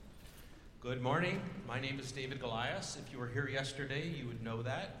Good morning. My name is David Golias. If you were here yesterday, you would know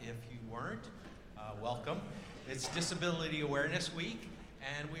that. If you weren't, welcome. It's Disability Awareness Week,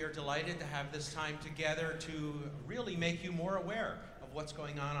 and we are delighted to have this time together to really make you more aware of what's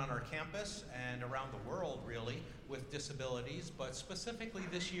going on our campus and around the world, really, with disabilities. But specifically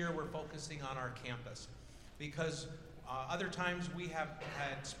this year, we're focusing on our campus because other times we have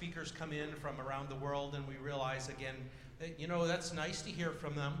had speakers come in from around the world, and we realize again that, that's nice to hear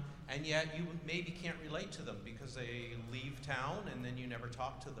from them, and yet you maybe can't relate to them because they leave town and then you never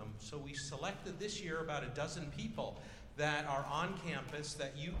talk to them. So we selected this year about a dozen people that are on campus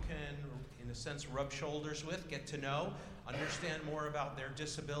that you can, in a sense, rub shoulders with, get to know, understand more about their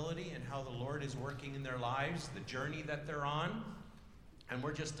disability and how the Lord is working in their lives, the journey that they're on. And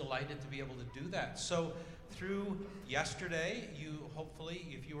we're just delighted to be able to do that. So through yesterday, hopefully,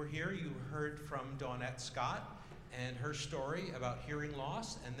 if you were here, you heard from Dawnette Scott and her story about hearing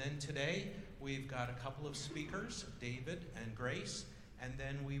loss. And then today, we've got a couple of speakers, David and Grace, and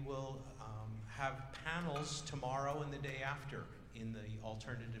then we will have panels tomorrow and the day after in the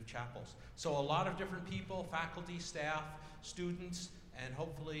alternative chapels. So a lot of different people, faculty, staff, students, and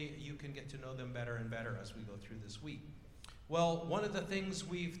hopefully you can get to know them better and better as we go through this week. Well, one of the things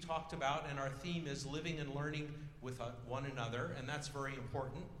we've talked about, and our theme is living and learning with one another, and that's very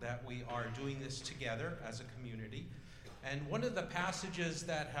important that we are doing this together as a community. And one of the passages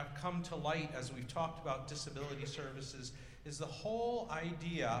that have come to light as we've talked about disability services is the whole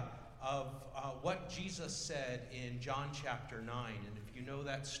idea of what Jesus said in John chapter 9. And if you know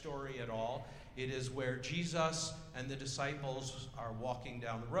that story at all, it is where Jesus and the disciples are walking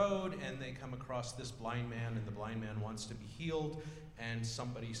down the road and they come across this blind man, and the blind man wants to be healed, and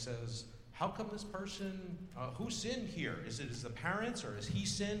somebody says, how come this person, who sinned here? Is it the parents, or has he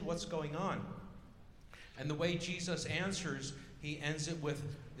sinned? What's going on? And the way Jesus answers, he ends it with,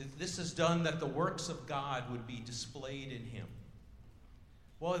 this is done that the works of God would be displayed in him.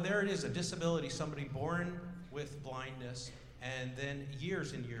 Well, there it is, a disability, somebody born with blindness, and then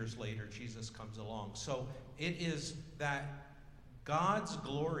years and years later, Jesus comes along. So it is that God's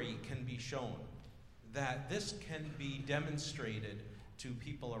glory can be shown, that this can be demonstrated to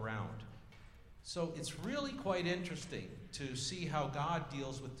people around. So it's really quite interesting to see how God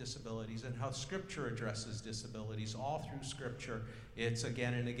deals with disabilities and how Scripture addresses disabilities. All through Scripture, it's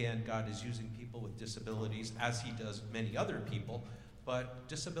again and again, God is using people with disabilities, as he does many other people, but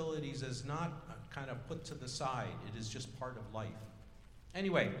disabilities is not kind of put to the side. It is just part of life.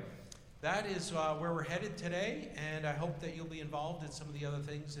 Anyway, that is where we're headed today, and I hope that you'll be involved in some of the other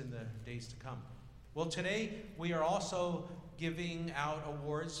things in the days to come. Well, today we are also giving out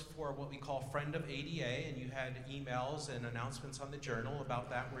awards for what we call Friend of ADA, and you had emails and announcements on the journal about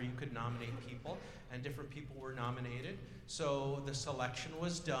that where you could nominate people, and different people were nominated. So the selection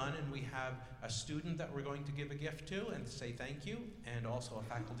was done, and we have a student that we're going to give a gift to and say thank you, and also a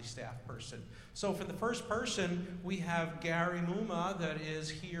faculty staff person. So for the first person, we have Gary Muma that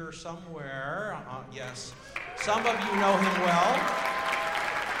is here somewhere. Yes, some of you know him well.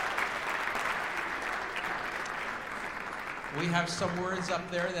 We have some words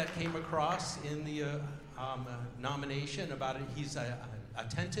up there that came across in the nomination about it. He's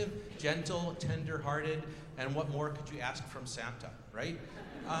attentive, gentle, tender-hearted, and what more could you ask from Santa, right?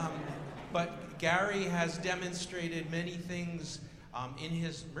 But Gary has demonstrated many things in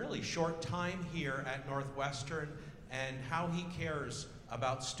his really short time here at Northwestern, and how he cares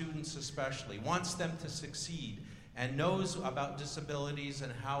about students especially, wants them to succeed, and knows about disabilities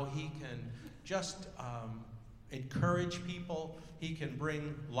and how he can just encourage people. He can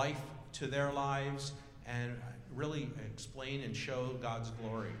bring life to their lives and really explain and show God's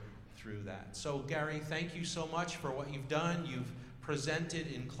glory through that. So Gary, thank you so much for what you've done. You've presented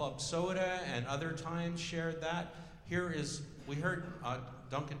in Club Soda and other times shared that. We heard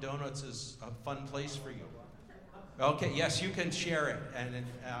Dunkin' Donuts is a fun place for you. Okay, yes, you can share it, and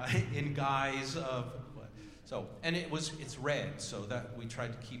in guise of, and it's red, so that we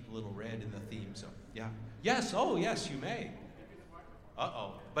tried to keep a little red in the theme, so yeah. Yes, oh yes, you may.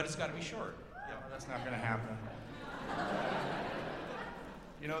 Uh-oh, but it's got to be short. Yeah, that's not going to happen.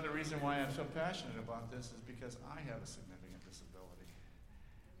 You know, the reason why I'm so passionate about this is because I have a significant disability.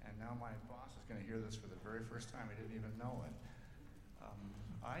 And now my boss is going to hear this for the very first time. He didn't even know it.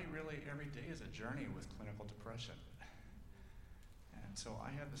 Every day is a journey with clinical depression. And so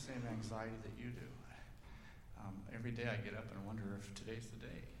I have the same anxiety that you do. Every day I get up and wonder if today's the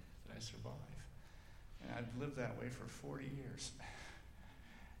day that I survive. And I've lived that way for 40 years.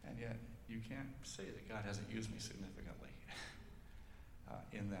 And yet, you can't say that God hasn't used me significantly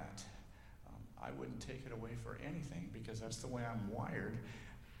in that. I wouldn't take it away for anything, because that's the way I'm wired.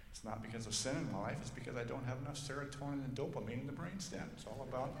 It's not because of sin in my life, it's because I don't have enough serotonin and dopamine in the brainstem. It's all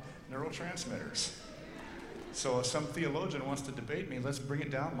about neurotransmitters. So if some theologian wants to debate me, let's bring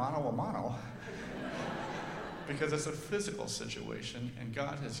it down mano a mano. Because it's a physical situation, and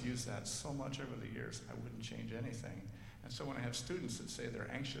God has used that so much over the years, I wouldn't change anything. And so when I have students that say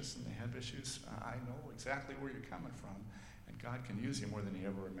they're anxious and they have issues, I know exactly where you're coming from, and God can use you more than you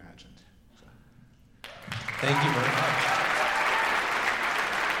ever imagined. So. Thank you very much.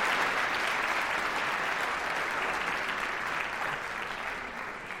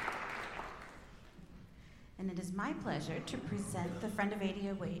 And it is my pleasure to present the Friend of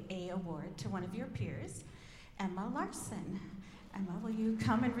ADA Award to one of your peers, Emma Larson. Emma, will you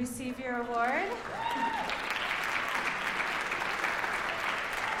come and receive your award?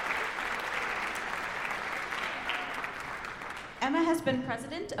 Emma has been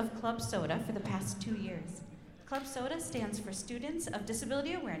president of Club Soda for the past 2 years. Club Soda stands for Students of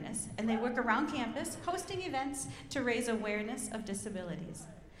Disability Awareness, and they work around campus hosting events to raise awareness of disabilities.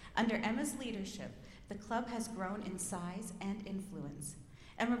 Under Emma's leadership, the club has grown in size and influence.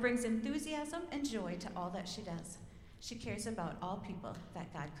 Emma brings enthusiasm and joy to all that she does. She cares about all people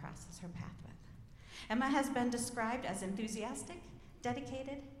that God crosses her path with. Emma has been described as enthusiastic,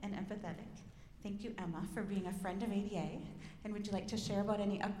 dedicated, and empathetic. Thank you, Emma, for being a friend of ADA. And would you like to share about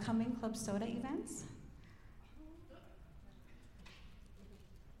any upcoming Club Soda events?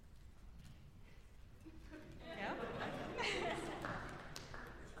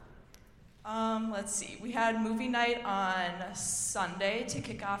 Let's see, we had movie night on Sunday to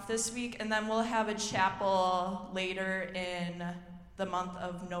kick off this week, and then we'll have a chapel later in the month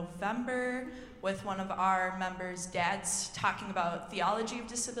of November with one of our members' dads talking about theology of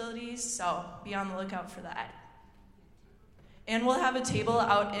disabilities, so be on the lookout for that. And we'll have a table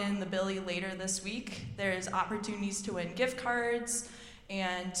out in the Billy later this week. There's opportunities to win gift cards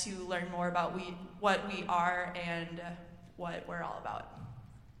and to learn more about what we are and what we're all about.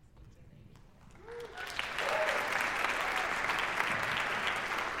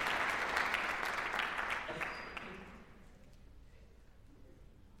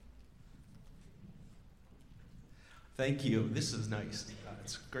 Thank you. This is nice.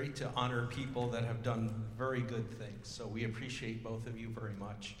 It's great to honor people that have done very good things. So we appreciate both of you very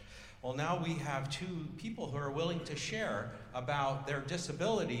much. Well, now we have two people who are willing to share about their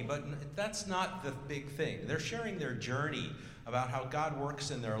disability, but that's not the big thing. They're sharing their journey about how God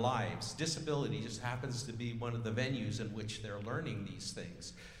works in their lives. Disability just happens to be one of the venues in which they're learning these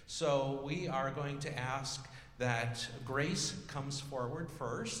things. So we are going to ask that Grace comes forward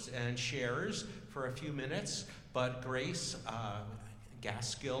first and shares for a few minutes. But Grace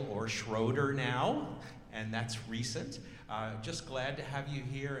Gaskill, or Schroeder now, and that's recent. Just glad to have you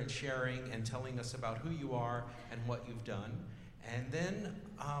here and sharing and telling us about who you are and what you've done. And then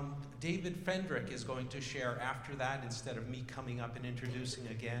David Fendrick is going to share after that. Instead of me coming up and introducing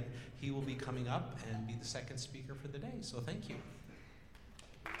again, he will be coming up and be the second speaker for the day. So thank you.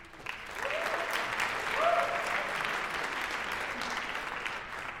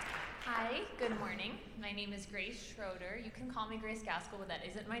 Hi, good morning. My name is Grace Schroeder. You can call me Grace Gaskill, but that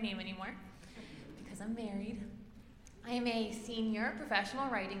isn't my name anymore because I'm married. I am a senior professional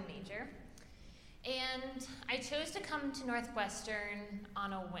writing major, and I chose to come to Northwestern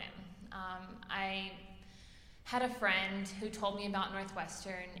on a whim. I had a friend who told me about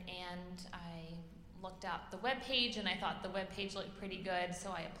Northwestern, and I looked up the webpage, and I thought the webpage looked pretty good, so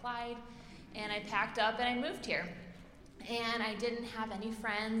I applied, and I packed up, and I moved here. And I didn't have any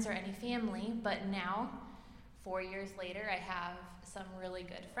friends or any family, but now, 4 years later, I have some really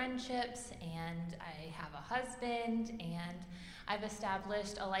good friendships, and I have a husband, and I've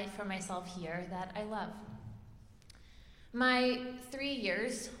established a life for myself here that I love. My 3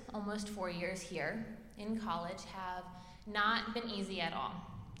 years, almost 4 years here in college have not been easy at all.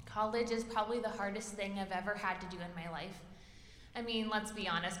 College is probably the hardest thing I've ever had to do in my life. I mean, let's be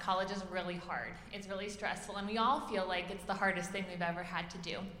honest, college is really hard. It's really stressful, and we all feel like it's the hardest thing we've ever had to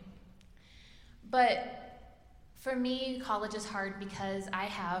do. But for me, college is hard because I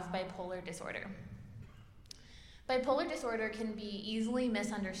have bipolar disorder. Bipolar disorder can be easily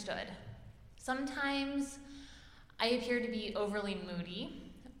misunderstood. Sometimes I appear to be overly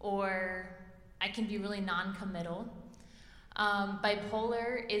moody, or I can be really non-committal.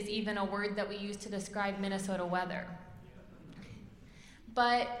 Bipolar is even a word that we use to describe Minnesota weather.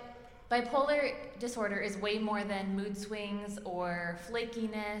 But bipolar disorder is way more than mood swings or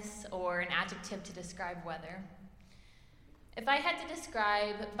flakiness or an adjective to describe weather. If I had to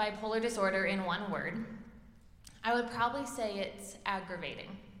describe bipolar disorder in one word, I would probably say it's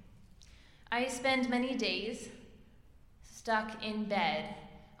aggravating. I spend many days stuck in bed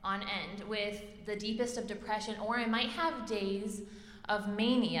on end with the deepest of depression, or I might have days of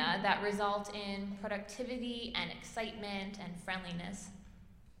mania that result in productivity and excitement and friendliness.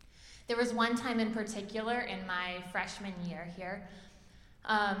 There was one time in particular in my freshman year here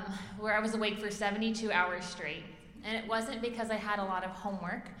where I was awake for 72 hours straight. And it wasn't because I had a lot of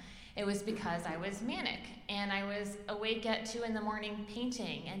homework. It was because I was manic. And I was awake at 2 in the morning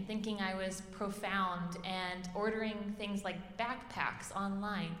painting and thinking I was profound and ordering things like backpacks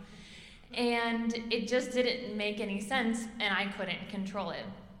online. And it just didn't make any sense, and I couldn't control it.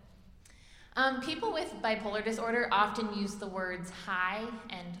 People with bipolar disorder often use the words high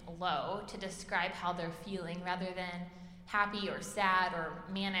and low to describe how they're feeling rather than happy or sad or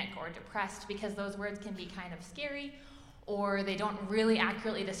manic or depressed, because those words can be kind of scary or they don't really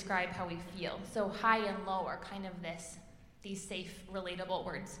accurately describe how we feel. So high and low are kind of these safe, relatable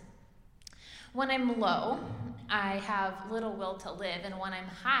words. When I'm low, I have little will to live, and when I'm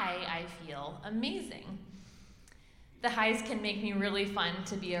high, I feel amazing. The highs can make me really fun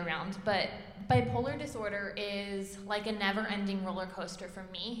to be around, but bipolar disorder is like a never-ending roller coaster for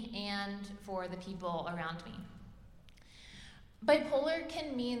me and for the people around me. Bipolar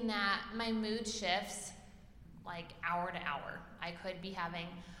can mean that my mood shifts like hour to hour. I could be having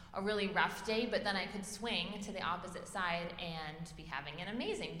a really rough day, but then I could swing to the opposite side and be having an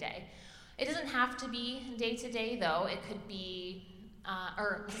amazing day. It doesn't have to be day to day, though. It could be,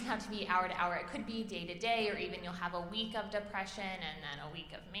 or it doesn't have to be hour to hour. It could be day to day, or even you'll have a week of depression and then a week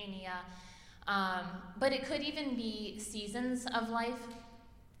of mania. But it could even be seasons of life,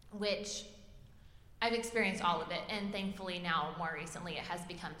 which I've experienced all of it, and thankfully now, more recently, it has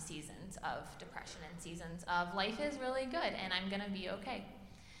become seasons of depression and seasons of life is really good, and I'm gonna be okay.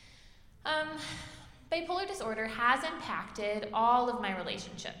 Bipolar disorder has impacted all of my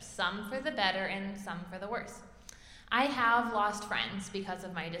relationships, some for the better and some for the worse. I have lost friends because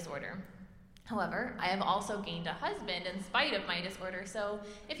of my disorder. However, I have also gained a husband in spite of my disorder, so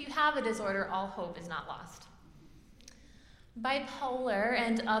if you have a disorder, all hope is not lost. Bipolar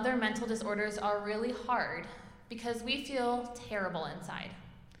and other mental disorders are really hard because we feel terrible inside.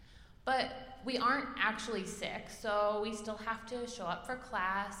 But we aren't actually sick, so we still have to show up for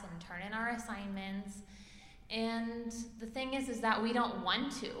class and turn in our assignments. And the thing is that we don't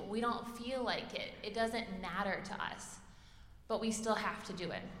want to. We don't feel like it. It doesn't matter to us, but we still have to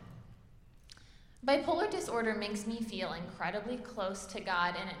do it. Bipolar disorder makes me feel incredibly close to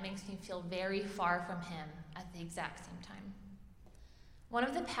God, and it makes me feel very far from Him at the exact same time. One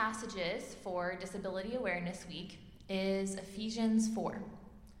of the passages for Disability Awareness Week is Ephesians 4.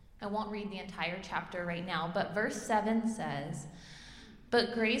 I won't read the entire chapter right now, but verse 7 says,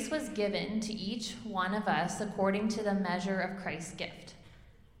 "But grace was given to each one of us according to the measure of Christ's gift."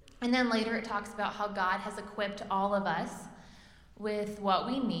 And then later it talks about how God has equipped all of us with what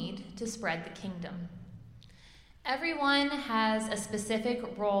we need to spread the kingdom. Everyone has a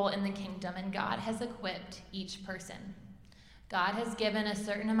specific role in the kingdom, and God has equipped each person. God has given a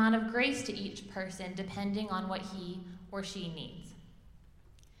certain amount of grace to each person depending on what he or she needs.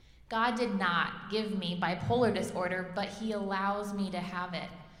 God did not give me bipolar disorder, but He allows me to have it.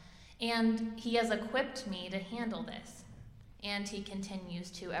 And He has equipped me to handle this. And He continues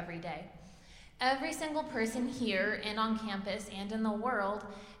to every day. Every single person here and on campus and in the world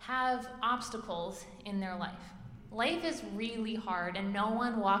have obstacles in their life. Life is really hard, and no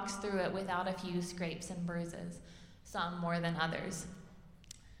one walks through it without a few scrapes and bruises, some more than others.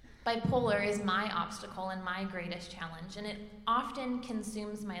 Bipolar is my obstacle and my greatest challenge, and it often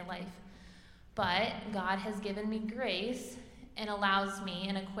consumes my life. But God has given me grace and allows me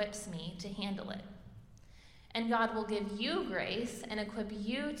and equips me to handle it. And God will give you grace and equip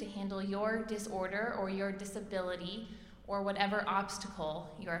you to handle your disorder or your disability or whatever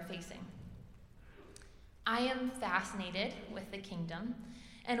obstacle you are facing. I am fascinated with the kingdom.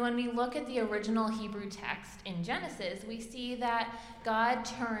 And when we look at the original Hebrew text in Genesis, we see that God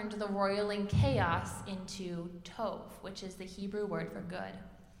turned the roiling chaos into tov, which is the Hebrew word for good.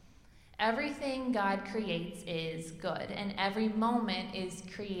 Everything God creates is good, and every moment is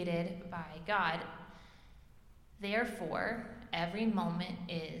created by God. Therefore, every moment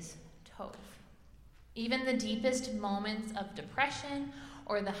is tov. Even the deepest moments of depression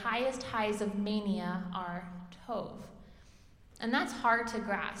or the highest highs of mania are tov. And that's hard to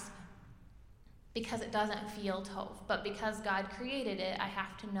grasp because it doesn't feel tov. But because God created it, I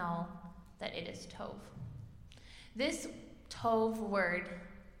have to know that it is tov. This tov word,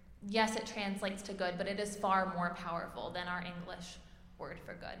 yes, it translates to good, but it is far more powerful than our English word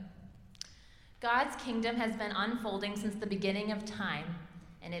for good. God's kingdom has been unfolding since the beginning of time,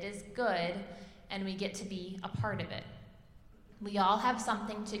 and it is good, and we get to be a part of it. We all have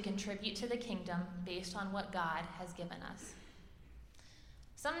something to contribute to the kingdom based on what God has given us.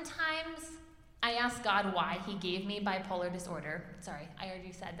 Sometimes I ask God why he gave me bipolar disorder. Sorry, I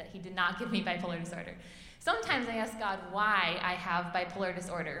already said that he did not give me bipolar disorder. Sometimes I ask God why I have bipolar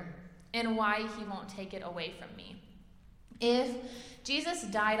disorder and why he won't take it away from me. If Jesus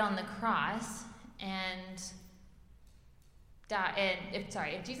died on the cross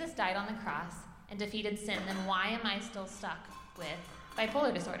if Jesus died on the cross and defeated sin, then why am I still stuck with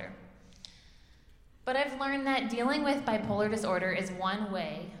bipolar disorder? But I've learned that dealing with bipolar disorder is one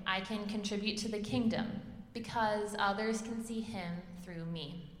way I can contribute to the kingdom because others can see him through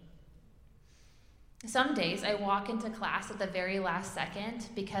me. Some days I walk into class at the very last second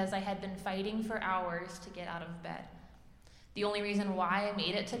because I had been fighting for hours to get out of bed. The only reason why I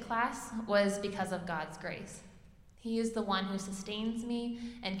made it to class was because of God's grace. He is the one who sustains me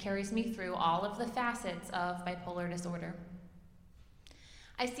and carries me through all of the facets of bipolar disorder.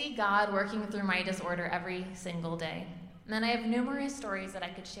 I see God working through my disorder every single day, and I have numerous stories that I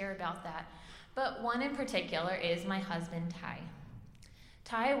could share about that, but one in particular is my husband, Ty.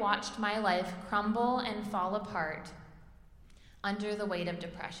 Ty watched my life crumble and fall apart under the weight of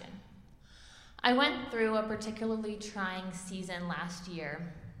depression. I went through a particularly trying season last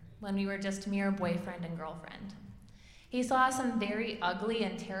year when we were just mere boyfriend and girlfriend. He saw some very ugly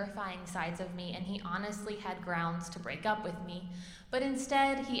and terrifying sides of me, and he honestly had grounds to break up with me, but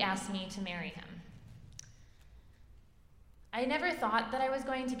instead he asked me to marry him. I never thought that I was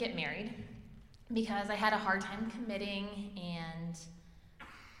going to get married because I had a hard time committing and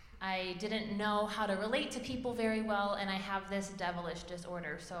I didn't know how to relate to people very well, and I have this devilish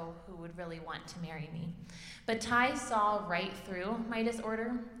disorder, so who would really want to marry me? But Ty saw right through my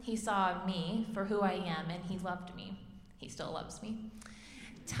disorder. He saw me for who I am, and he loved me. He still loves me.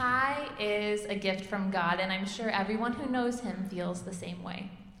 Ty is a gift from God, and I'm sure everyone who knows him feels the same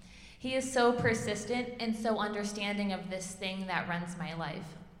way. He is so persistent and so understanding of this thing that runs my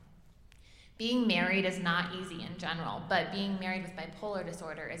life. Being married is not easy in general, but being married with bipolar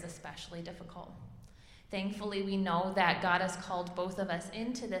disorder is especially difficult. Thankfully, we know that God has called both of us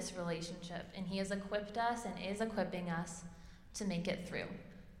into this relationship, and he has equipped us and is equipping us to make it through.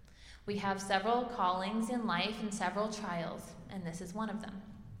 We have several callings in life and several trials, and this is one of them.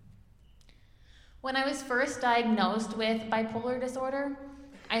 When I was first diagnosed with bipolar disorder,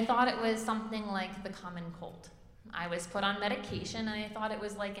 I thought it was something like the common cold. I was put on medication, and I thought it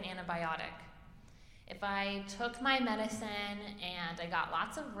was like an antibiotic. If I took my medicine and I got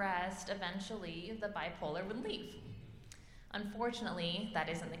lots of rest, eventually the bipolar would leave. Unfortunately, that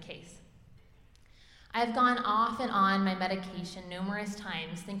isn't the case. I've gone off and on my medication numerous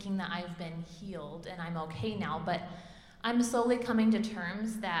times thinking that I've been healed and I'm okay now, but I'm slowly coming to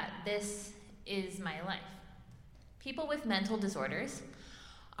terms that this is my life. People with mental disorders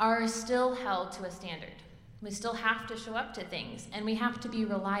are still held to a standard. We still have to show up to things, and we have to be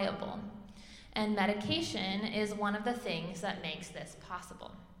reliable. And medication is one of the things that makes this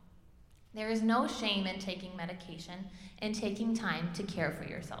possible. There is no shame in taking medication and taking time to care for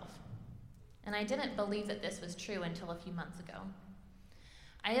yourself. And I didn't believe that this was true until a few months ago.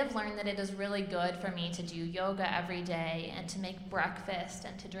 I have learned that it is really good for me to do yoga every day and to make breakfast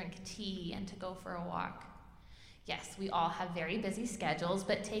and to drink tea and to go for a walk. Yes, we all have very busy schedules,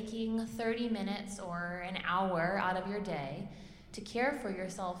 but taking 30 minutes or an hour out of your day to care for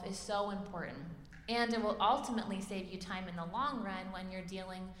yourself is so important. And it will ultimately save you time in the long run when you're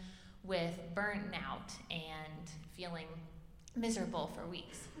dealing with burnout and feeling miserable for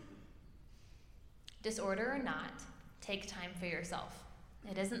weeks. Disorder or not, take time for yourself.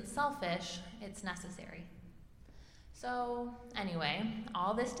 It isn't selfish, it's necessary. So anyway,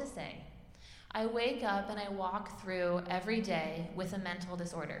 all this to say, I wake up and I walk through every day with a mental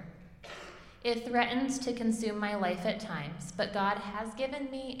disorder. It threatens to consume my life at times, but God has given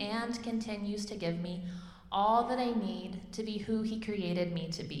me and continues to give me all that I need to be who he created me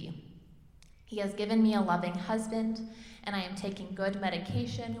to be. He has given me a loving husband, and I am taking good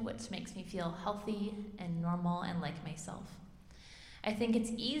medication, which makes me feel healthy and normal and like myself. I think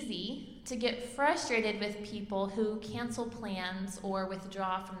it's easy to get frustrated with people who cancel plans or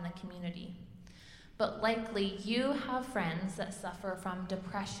withdraw from the community. But likely you have friends that suffer from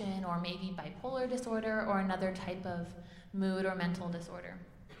depression or maybe bipolar disorder or another type of mood or mental disorder.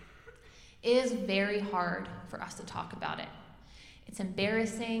 It is very hard for us to talk about it. It's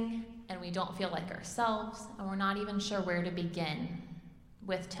embarrassing, and we don't feel like ourselves, and we're not even sure where to begin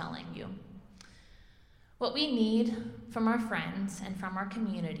with telling you. What we need from our friends and from our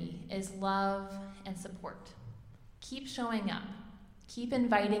community is love and support. Keep showing up. Keep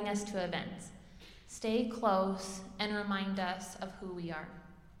inviting us to events. stay close, and remind us of who we are.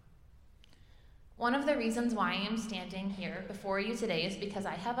 One of the reasons why I am standing here before you today is because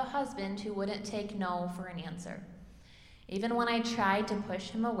I have a husband who wouldn't take no for an answer. Even when I tried to push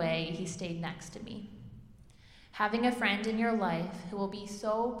him away, he stayed next to me. Having a friend in your life who will be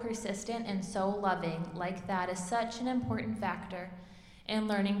so persistent and so loving like that is such an important factor in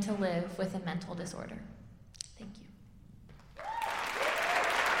learning to live with a mental disorder. Thank you.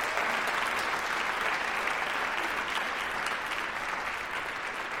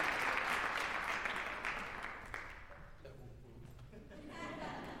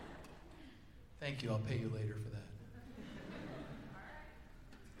 Thank you. I'll pay you later for that.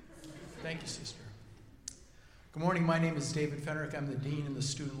 Thank you, sister. Good morning. My name is David Fenrick. I'm the Dean in the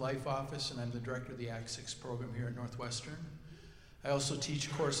Student Life Office, and I'm the Director of the Act 6 program here at Northwestern. I also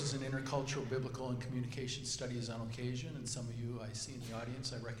teach courses in intercultural, biblical, and communication studies on occasion, and some of you I see in the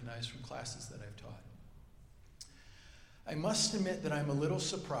audience I recognize from classes that I've taught. I must admit that I'm a little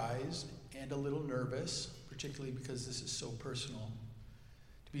surprised and a little nervous, particularly because this is so personal,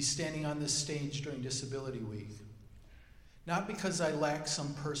 to be standing on this stage during Disability Week. Not because I lack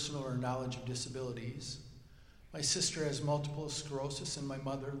some personal or knowledge of disabilities. My sister has multiple sclerosis, and my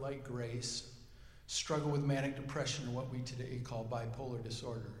mother, like Grace, struggle with manic depression, or what we today call bipolar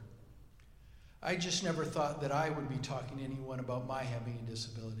disorder. I just never thought that I would be talking to anyone about my having a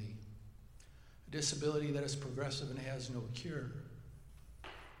disability that is progressive and has no cure.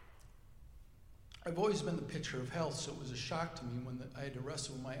 I've always been the picture of health, so it was a shock to me when I had to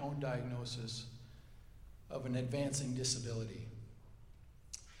wrestle with my own diagnosis of an advancing disability.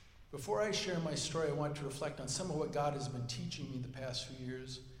 Before I share my story, I want to reflect on some of what God has been teaching me the past few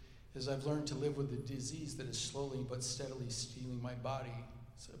years as I've learned to live with the disease that is slowly but steadily stealing my body's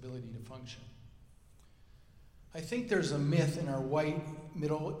ability to function. I think there's a myth in our white,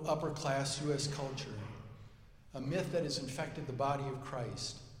 middle, upper class U.S. culture, a myth that has infected the body of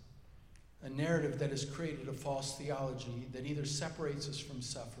Christ, a narrative that has created a false theology that either separates us from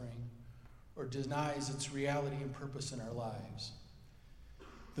suffering or denies its reality and purpose in our lives.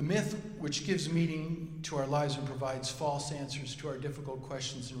 The myth, which gives meaning to our lives and provides false answers to our difficult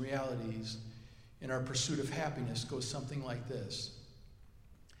questions and realities in our pursuit of happiness, goes something like this.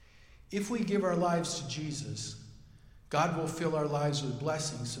 If we give our lives to Jesus, God will fill our lives with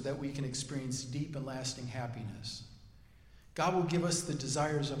blessings so that we can experience deep and lasting happiness. God will give us the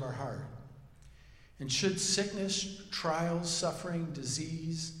desires of our heart. And should sickness, trials, suffering,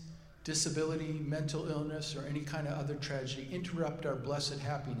 disease, disability, mental illness, or any kind of other tragedy interrupt our blessed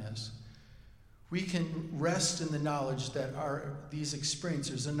happiness, we can rest in the knowledge that these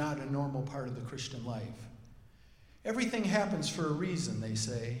experiences are not a normal part of the Christian life. Everything happens for a reason, they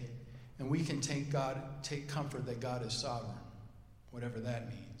say, and we can take comfort that God is sovereign, whatever that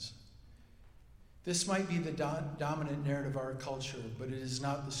means. This might be the dominant narrative of our culture, but it is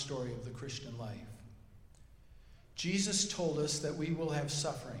not the story of the Christian life. Jesus told us that we will have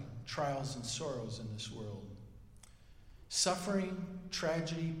suffering, trials, and sorrows in this world. Suffering,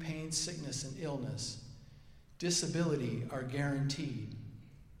 tragedy, pain, sickness, and illness, disability are guaranteed.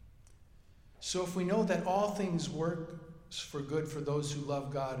 So if we know that all things work for good for those who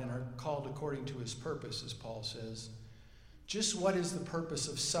love God and are called according to his purpose, as Paul says, just what is the purpose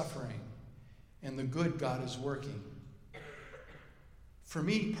of suffering and the good God is working? For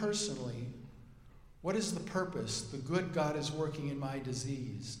me personally, what is the purpose, the good God is working in my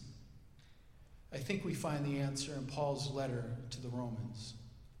disease? I think we find the answer in Paul's letter to the Romans.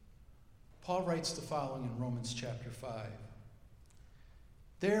 Paul writes the following in Romans chapter 5.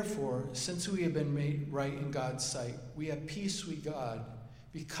 Therefore, since we have been made right in God's sight, we have peace with God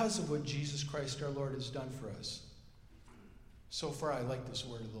because of what Jesus Christ our Lord has done for us. So far, I like this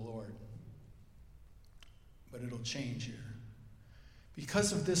word of the Lord, but it'll change here.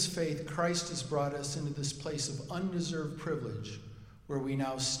 Because of this faith, Christ has brought us into this place of undeserved privilege where we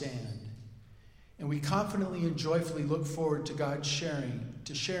now stand. And we confidently and joyfully look forward to God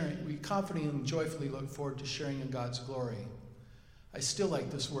we confidently and joyfully look forward to sharing in God's glory. I still like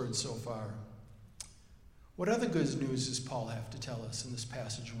this word so far. What other good news does Paul have to tell us in this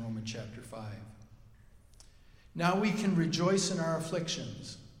passage in Romans chapter 5? Now we can rejoice in our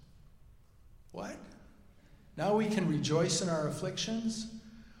afflictions. What? Now we can rejoice in our afflictions?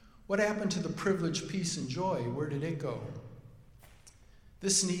 What happened to the privilege, peace, and joy? Where did it go?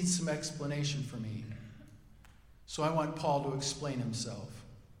 This needs some explanation for me. So I want Paul to explain himself.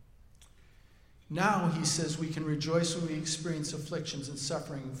 Now, he says, we can rejoice when we experience afflictions and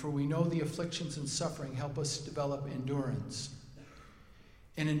suffering, for we know the afflictions and suffering help us develop endurance.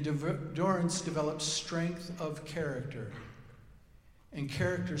 And endurance develops strength of character, and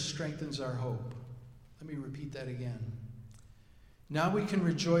character strengthens our hope. Let me repeat that again. Now we can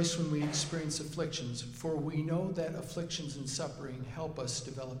rejoice when we experience afflictions, for we know that afflictions and suffering help us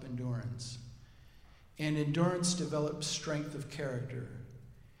develop endurance. And endurance develops strength of character,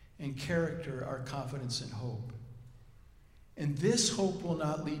 and character our confidence and hope. And this hope will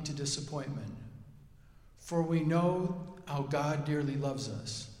not lead to disappointment, for we know how God dearly loves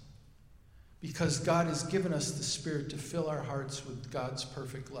us, because God has given us the Spirit to fill our hearts with God's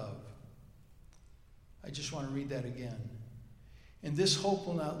perfect love. I just want to read that again. And this hope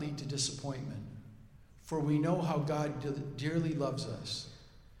will not lead to disappointment, for we know how God dearly loves us,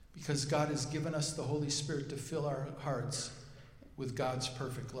 because God has given us the Holy Spirit to fill our hearts with God's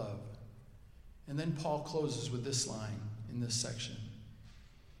perfect love. And then Paul closes with this line in this section.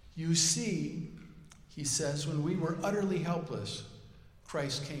 You see, he says, when we were utterly helpless,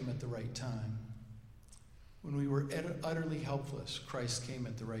 Christ came at the right time. When we were utterly helpless, Christ came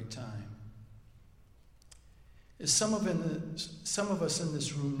at the right time. As some of us in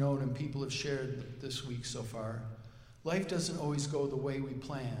this room know and people have shared this week so far, life doesn't always go the way we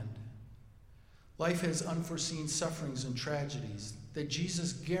planned. Life has unforeseen sufferings and tragedies that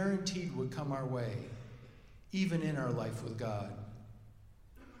Jesus guaranteed would come our way, even in our life with God.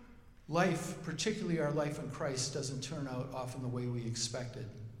 Life, particularly our life in Christ, doesn't turn out often the way we expected.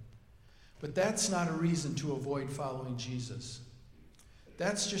 But that's not a reason to avoid following Jesus.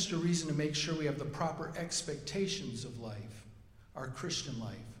 That's just a reason to make sure we have the proper expectations of life, our Christian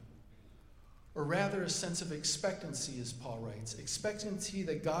life. Or rather, a sense of expectancy, as Paul writes. Expectancy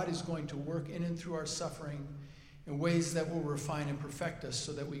that God is going to work in and through our suffering in ways that will refine and perfect us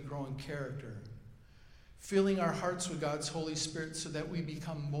so that we grow in character. Filling our hearts with God's Holy Spirit so that we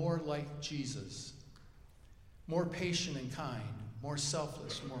become more like Jesus. More patient and kind, more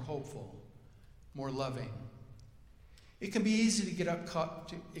selfless, more hopeful, more loving. It can be easy to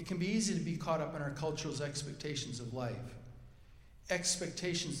be caught up in our culture's expectations of life.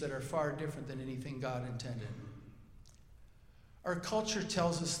 Expectations that are far different than anything God intended. Our culture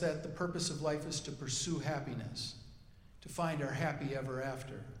tells us that the purpose of life is to pursue happiness, to find our happy ever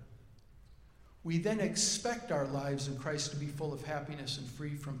after. We then expect our lives in Christ to be full of happiness and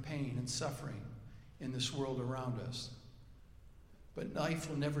free from pain and suffering in this world around us. But life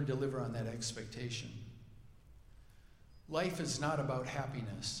will never deliver on that expectation. Life is not about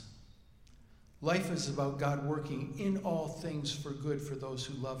happiness. Life is about God working in all things for good for those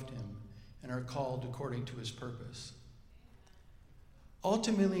who loved him and are called according to his purpose.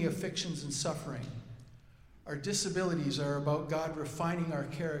 Ultimately, afflictions and suffering, our disabilities are about God refining our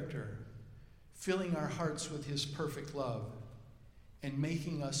character, filling our hearts with his perfect love, and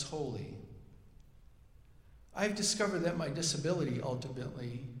making us holy. I've discovered that my disability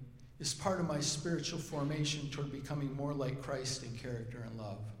ultimately is part of my spiritual formation toward becoming more like Christ in character and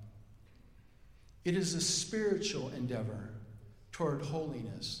love. It is a spiritual endeavor toward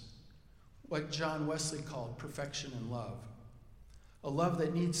holiness, what John Wesley called perfection in love, a love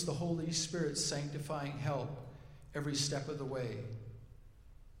that needs the Holy Spirit's sanctifying help every step of the way.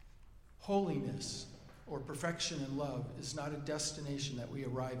 Holiness, or perfection in love, is not a destination that we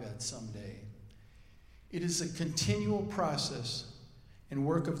arrive at someday. It is a continual process and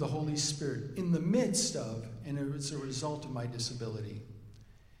work of the Holy Spirit in the midst of and as a result of my disability.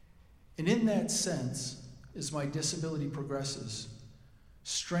 And in that sense, as my disability progresses,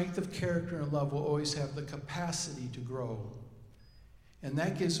 strength of character and love will always have the capacity to grow. And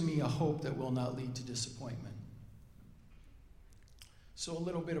that gives me a hope that will not lead to disappointment. So a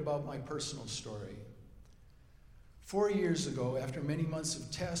little bit about my personal story. 4 years ago, after many months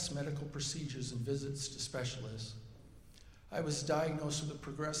of tests, medical procedures, and visits to specialists, I was diagnosed with a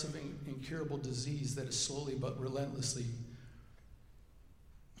progressive and incurable disease that is slowly but relentlessly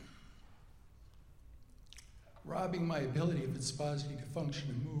robbing my ability of its capacity to function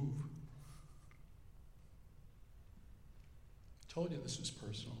and move. I told you this was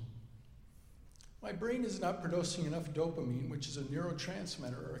personal. My brain is not producing enough dopamine, which is a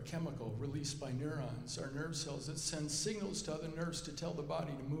neurotransmitter or a chemical released by neurons, our nerve cells that send signals to other nerves to tell the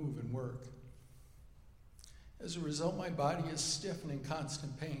body to move and work. As a result, my body is stiff and in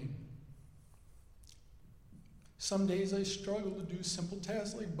constant pain. Some days I struggle to do simple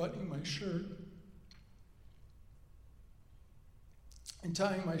tasks like buttoning my shirt and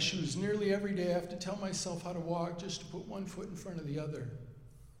tying my shoes. Nearly every day I have to tell myself how to walk just to put one foot in front of the other.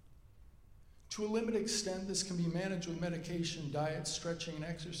 To a limited extent, this can be managed with medication, diet, stretching, and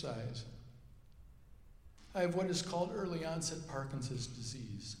exercise. I have what is called early onset Parkinson's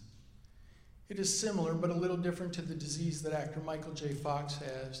disease. It is similar, but a little different to the disease that actor Michael J. Fox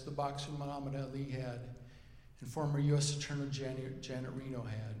has, the boxer Muhammad Ali had, and former U.S. Attorney Janet Reno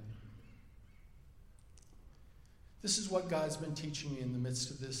had. This is what God's been teaching me in the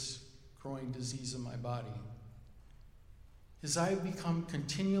midst of this growing disease in my body. As I have become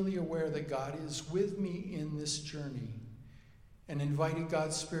continually aware that God is with me in this journey and invited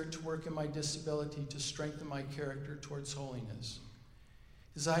God's Spirit to work in my disability to strengthen my character towards holiness.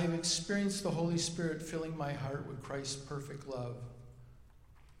 As I have experienced the Holy Spirit filling my heart with Christ's perfect love,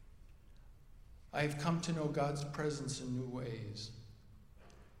 I have come to know God's presence in new ways,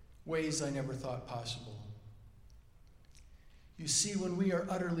 ways I never thought possible. You see, when we are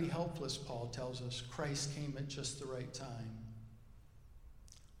utterly helpless, Paul tells us, Christ came at just the right time.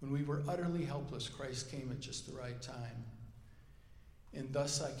 When we were utterly helpless, Christ came at just the right time. And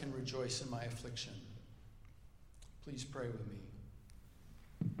thus I can rejoice in my affliction. Please pray with me.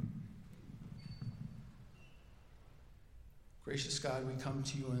 Gracious God, we come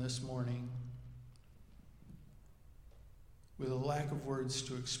to you in this morning with a lack of words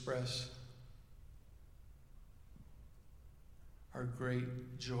to express our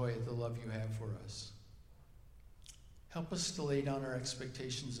great joy at the love you have for us. Help us to lay down our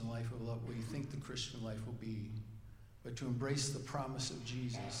expectations in life of what we think the Christian life will be, but to embrace the promise of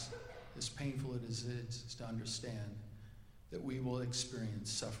Jesus, as painful as it is to understand that we will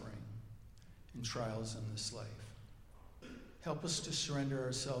experience suffering and trials in this life. Help us to surrender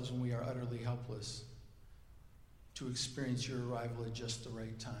ourselves when we are utterly helpless, to experience your arrival at just the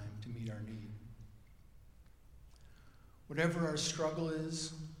right time to meet our need. Whatever our struggle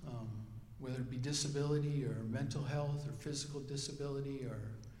is, whether it be disability or mental health or physical disability or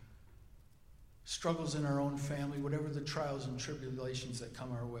struggles in our own family, whatever the trials and tribulations that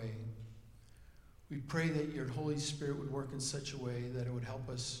come our way, we pray that your Holy Spirit would work in such a way that it would help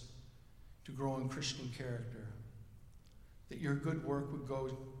us to grow in Christian character, that your good work would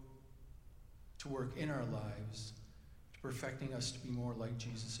go to work in our lives, to perfecting us to be more like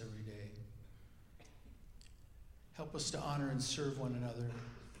Jesus every day. Help us to honor and serve one another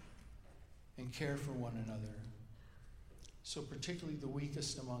and care for one another, so particularly the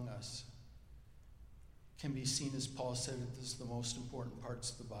weakest among us can be seen, as Paul said, as the most important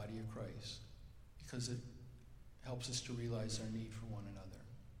parts of the body of Christ, because it helps us to realize our need for one another.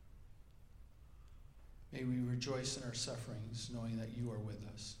 May we rejoice in our sufferings, knowing that you are with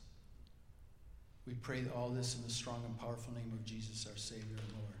us. We pray all this in the strong and powerful name of Jesus, our Savior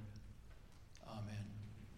and Lord. Amen.